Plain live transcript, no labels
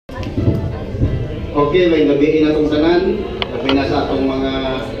Okay, may gabiin atong tanan. Gabi na sa atong mga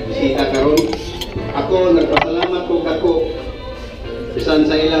bisita karon. Ako, nagpasalamat ko kako. Bisan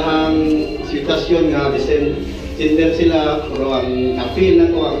sa ilahang sitasyon nga, bisan gender sila, pero ang na-feel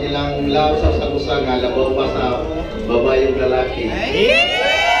na ko ang ilang love sa usa nga labaw pa sa babae yung lalaki.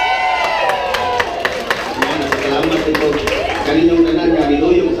 Salamat ito. Kaninong tanan nga,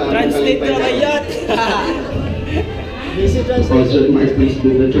 niluyong sa Translate na mayat! Also, Mark, please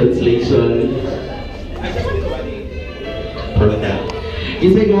do the translation. Perfect.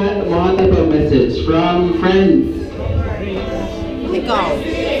 Is it mga type of message from friends? Ikaw.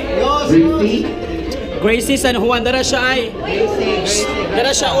 Gracie? Gracie San Juan, dara siya ay.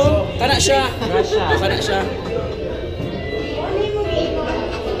 Dara siya oh. Kana siya. Kana siya.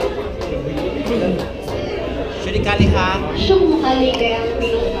 Shurikali ha. Shukmukali kaya.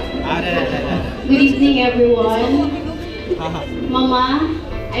 Good evening, everyone. Mama,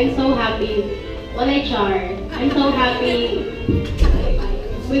 I'm so happy. Walay char. I'm so happy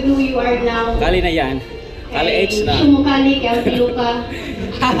with who you are now. Kali na yan. Kali H na. Shukmukali kaya Luka.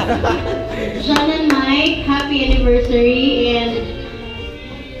 John and Mike, happy anniversary, and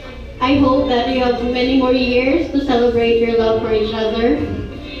I hope that you have many more years to celebrate your love for each other.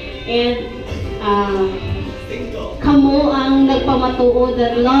 And kamo ang nagpamatuo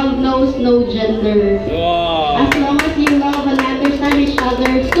that love knows no gender. Wow. As long as you love and understand each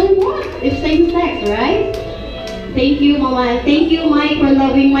other, so what? If same sex, right? Thank you, Mama. And thank you, Mike, for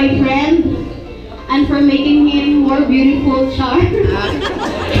loving my friend and for making him more beautiful, Char.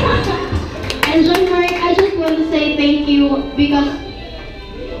 And John Mark, I just want to say thank you because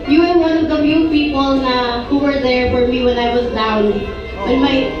you were one of the few people who were there for me when I was down.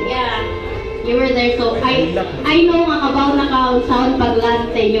 You were there, so I know nga kabaw na kaunsaon paglan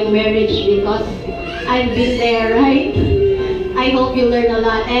sa inyong marriage because I've been there, right? I hope you learn a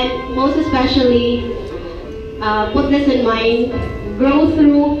lot, and most especially, put this in mind, grow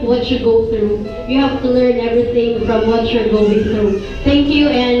through what you go through. You have to learn everything from what you're going through. Thank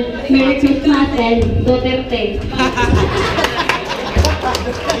you, and Merry Christmas and Duterte.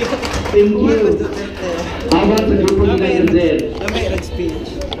 Thank you. How about the group of United?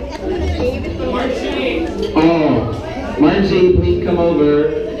 Oh, Margie, please come over.